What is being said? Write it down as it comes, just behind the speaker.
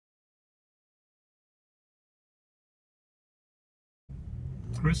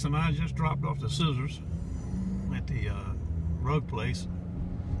Chris and I just dropped off the scissors at the road place,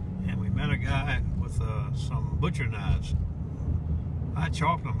 and we met a guy with some butcher knives. I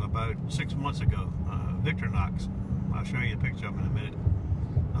chopped them about 6 months ago, Victorinox. I'll show you a picture of them in a minute.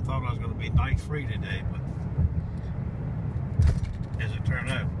 I thought I was going to be knife free today, but as it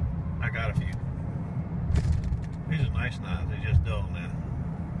turned out, I got a few. These are nice knives, they're just dull now.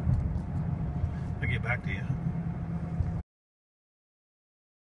 I'll get back to you.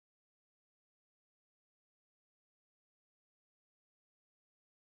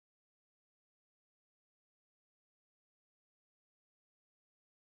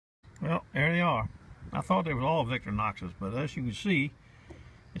 Well, there they are. I thought they were all Victorinoxes, but as you can see,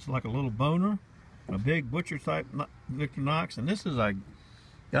 it's like a little boner, a big butcher type Victorinox, and this is a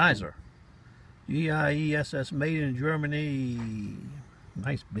Geyser. G-I-E-S-S, made in Germany.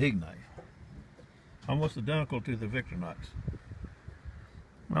 Nice big knife. Almost identical to the Victorinox.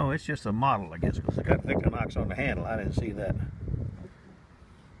 No, it's just a model, I guess, because it got Victorinox on the handle. I didn't see that.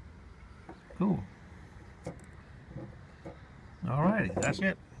 Cool. Alrighty, that's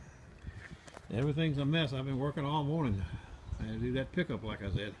it. Everything's a mess. I've been working all morning. I had to do that pickup, like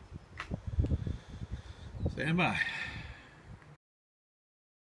I said. Stand by.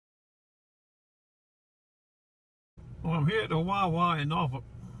 Well, I'm here at the Wawa in Norfolk,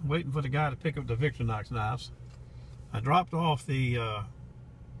 waiting for the guy to pick up the Victorinox knives. I dropped off the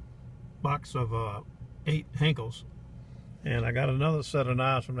box of 8 Henkels, and I got another set of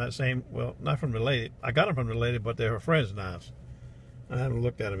knives from that same, well, not from Related. I got them from Related, but they're her friend's knives. I haven't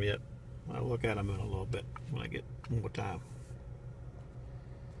looked at them yet. I'll look at them in a little bit when I get more time.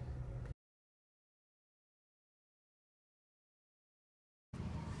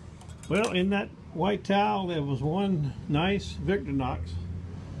 Well, in that white towel, there was one nice Victorinox.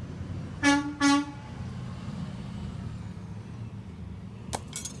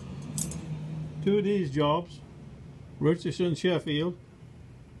 Two of these jobs, Richardson Sheffield,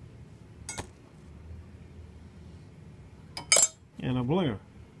 and a blinger.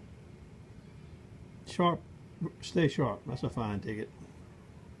 Sharp, stay sharp. That's a fine ticket.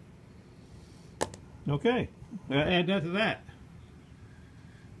 Okay, I'll add that to that.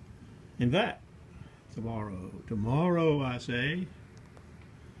 And that tomorrow I say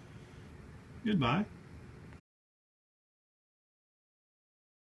goodbye.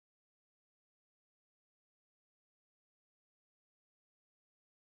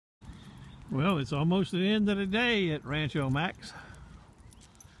 Well, it's almost the end of the day at Rancho Max.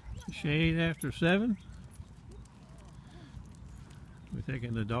 Shade after 7. We're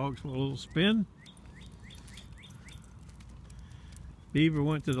taking the dogs for a little spin. Beaver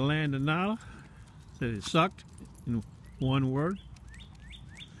went to the land of Nala. Said it sucked, in one word.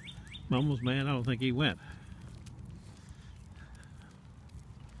 Mumbles, man, I don't think he went.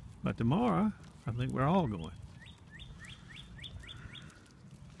 But tomorrow, I think we're all going.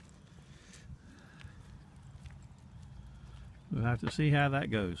 We'll have to see how that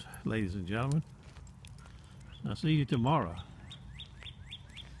goes, ladies and gentlemen. I'll see you tomorrow.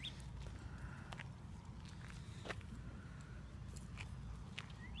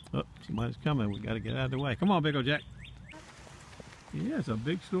 Oh, somebody's coming. We got to get out of the way. Come on, Big O Jack. Yeah, it's a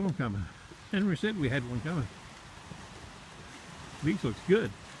big storm coming. Henry said we had one coming. Beach looks good.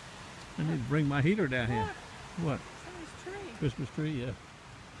 I need to bring my heater down here. What? Tree. Christmas tree, yeah.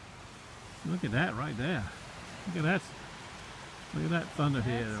 Look at that right there. Look at that. Look at that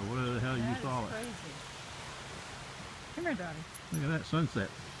thunderhead, or whatever the hell you call it. Crazy. Come here, Daddy. Look at that sunset.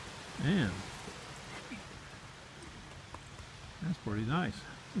 Man. That's pretty nice.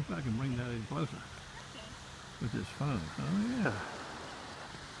 See if I can bring that in closer with this phone. Oh yeah.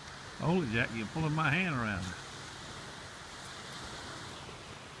 Hold it, Jack. You're pulling my hand around.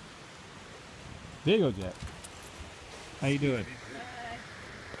 Big O Jack. How you doing?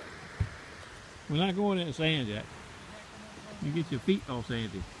 We're not going in the sand, Jack. You get your feet all sandy.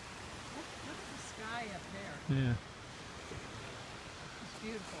 Look at the sky up there. Yeah. It's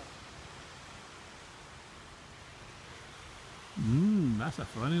beautiful. That's a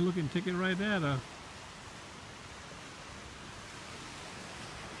funny looking ticket right there, though.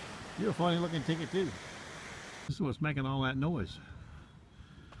 You're a funny looking ticket, too. This is what's making all that noise.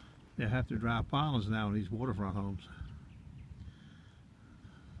 They have to drive pilings now in these waterfront homes.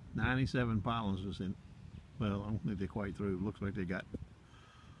 97 pilings is in. Well, I don't think they're quite through. Looks like they got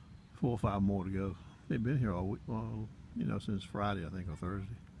 4 or 5 more to go. They've been here all week, well, you know, since Friday, I think, or Thursday.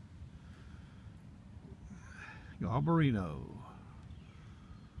 Garbarino.